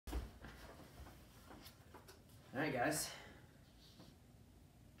Alright guys,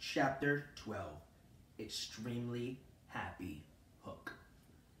 Chapter 12, Extremely Happy Hook.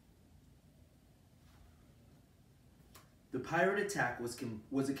 The pirate attack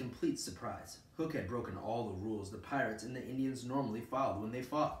was a complete surprise. Hook had broken all the rules the pirates and the Indians normally followed when they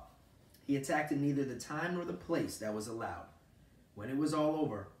fought. He attacked in neither the time nor the place that was allowed. When it was all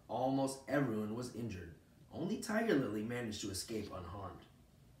over, almost everyone was injured. Only Tiger Lily managed to escape unharmed.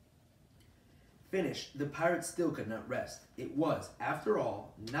 Finished, the pirates still could not rest. It was, after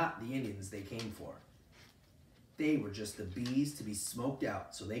all, not the Indians they came for. They were just the bees to be smoked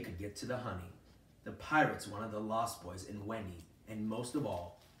out so they could get to the honey. The pirates wanted the Lost Boys and Wendy, and most of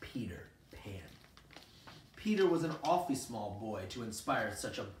all, Peter Pan. Peter was an awfully small boy to inspire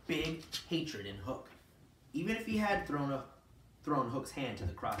such a big hatred in Hook, even if he had thrown Hook's hand to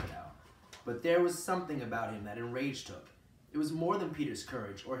the crocodile. But there was something about him that enraged Hook. It was more than Peter's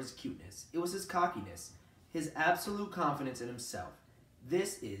courage or his cuteness. It was his cockiness, his absolute confidence in himself.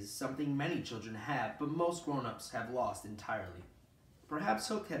 This is something many children have, but most grown-ups have lost entirely. Perhaps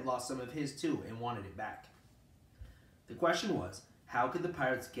Hook had lost some of his too and wanted it back. The question was, how could the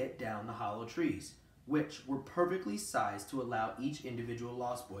pirates get down the hollow trees, which were perfectly sized to allow each individual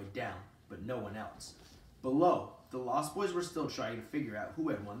Lost Boy down, but no one else? Below, the Lost Boys were still trying to figure out who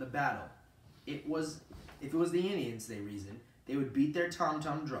had won the battle. If it was the Indians, they reasoned, they would beat their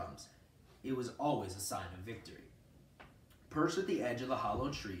tom-tom drums. It was always a sign of victory. Perched at the edge of the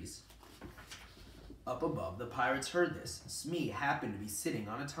hollow trees, up above, the pirates heard this. Smee happened to be sitting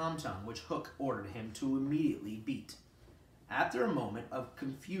on a tom-tom, which Hook ordered him to immediately beat. After a moment of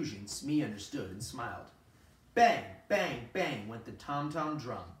confusion, Smee understood and smiled. Bang, bang, bang went the tom-tom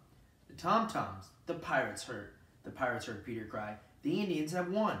drum. The tom-toms, the pirates heard Peter cry. The Indians have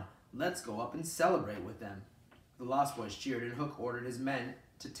won. Let's go up and celebrate with them. The Lost Boys cheered, and Hook ordered his men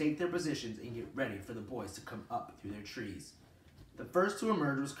to take their positions and get ready for the boys to come up through their trees. The first to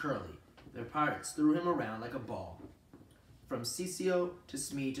emerge was Curly. The pirates threw him around like a ball. From Cecil to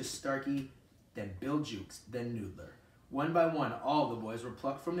Smee to Starkey, then Bill Jukes, then Noodler. One by one, all the boys were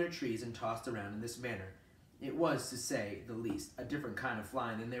plucked from their trees and tossed around in this manner. It was, to say the least, a different kind of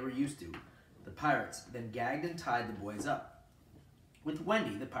flying than they were used to. The pirates then gagged and tied the boys up. With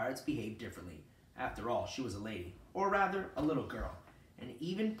Wendy, the pirates behaved differently. After all, she was a lady, or rather, a little girl, and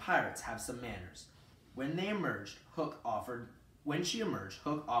even pirates have some manners. When she emerged, Hook offered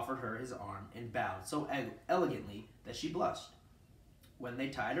her his arm and bowed so elegantly that she blushed. When they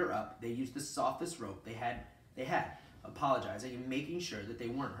tied her up, they used the softest rope they had, apologizing and making sure that they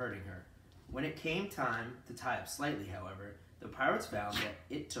weren't hurting her. When it came time to tie up slightly, however, the pirates found that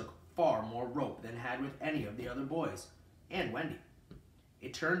it took far more rope than had with any of the other boys, and Wendy.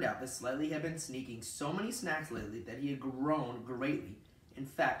 It turned out that Slightly had been sneaking so many snacks lately that he had grown greatly. In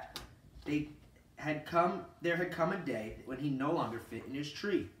fact, there had come a day when he no longer fit in his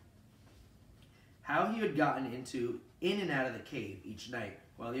tree. How he had gotten in and out of the cave each night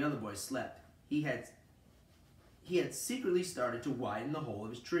while the other boys slept, he had secretly started to widen the hole of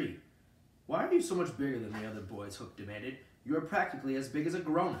his tree. Why are you so much bigger than the other boys? Hook demanded. You are practically as big as a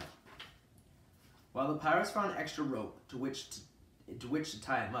grown-up. While the pirates found extra rope to which to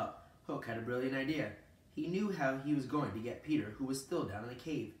tie him up, Hook had a brilliant idea. He knew how he was going to get Peter, who was still down in the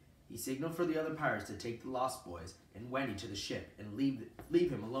cave. He signaled for the other pirates to take the Lost Boys and Wendy to the ship and leave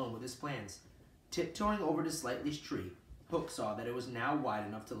him alone with his plans. Tiptoeing over to Slightly's tree, Hook saw that it was now wide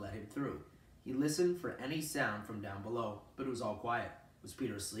enough to let him through. He listened for any sound from down below, but it was all quiet. Was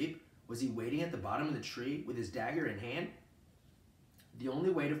Peter asleep? Was he waiting at the bottom of the tree with his dagger in hand? The only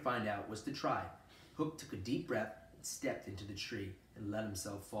way to find out was to try. Hook took a deep breath and stepped into the tree and let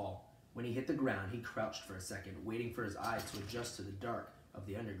himself fall. When he hit the ground, he crouched for a second, waiting for his eyes to adjust to the dark of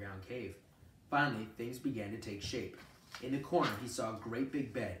the underground cave. Finally, things began to take shape. In the corner, he saw a great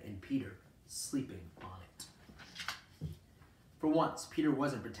big bed and Peter sleeping on it. For once, Peter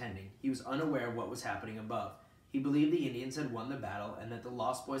wasn't pretending. He was unaware of what was happening above. He believed the Indians had won the battle and that the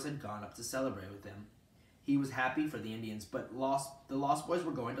Lost Boys had gone up to celebrate with them. He was happy for the Indians, but the Lost Boys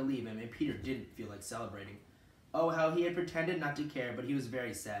were going to leave him, and Peter didn't feel like celebrating. Oh, how he had pretended not to care, but he was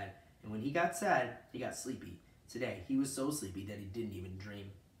very sad. And when he got sad, he got sleepy. Today, he was so sleepy that he didn't even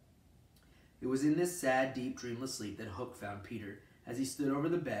dream. It was in this sad, deep, dreamless sleep that Hook found Peter. As he stood over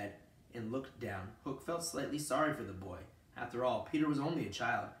the bed and looked down, Hook felt slightly sorry for the boy. After all, Peter was only a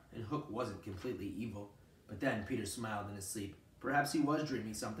child, and Hook wasn't completely evil. But then Peter smiled in his sleep. Perhaps he was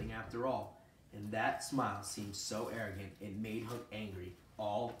dreaming something after all. And that smile seemed so arrogant, it made Hook angry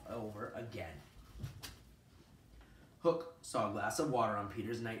all over again. Hook saw a glass of water on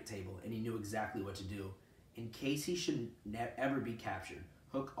Peter's night table, and he knew exactly what to do. In case he should ever be captured,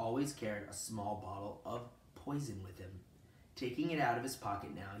 Hook always carried a small bottle of poison with him. Taking it out of his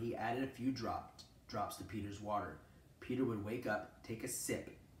pocket now, he added a few drops to Peter's water. Peter would wake up, take a sip,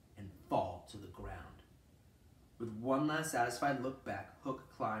 and fall to the ground. With one last satisfied look back, Hook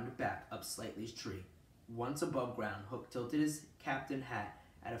climbed back up Slightly's tree. Once above ground, Hook tilted his captain hat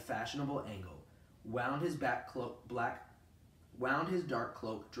at a fashionable angle, wound his dark cloak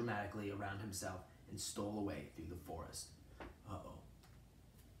dramatically around himself, and stole away through the forest. Uh-oh.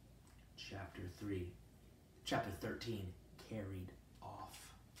 Chapter 13, Carried Off.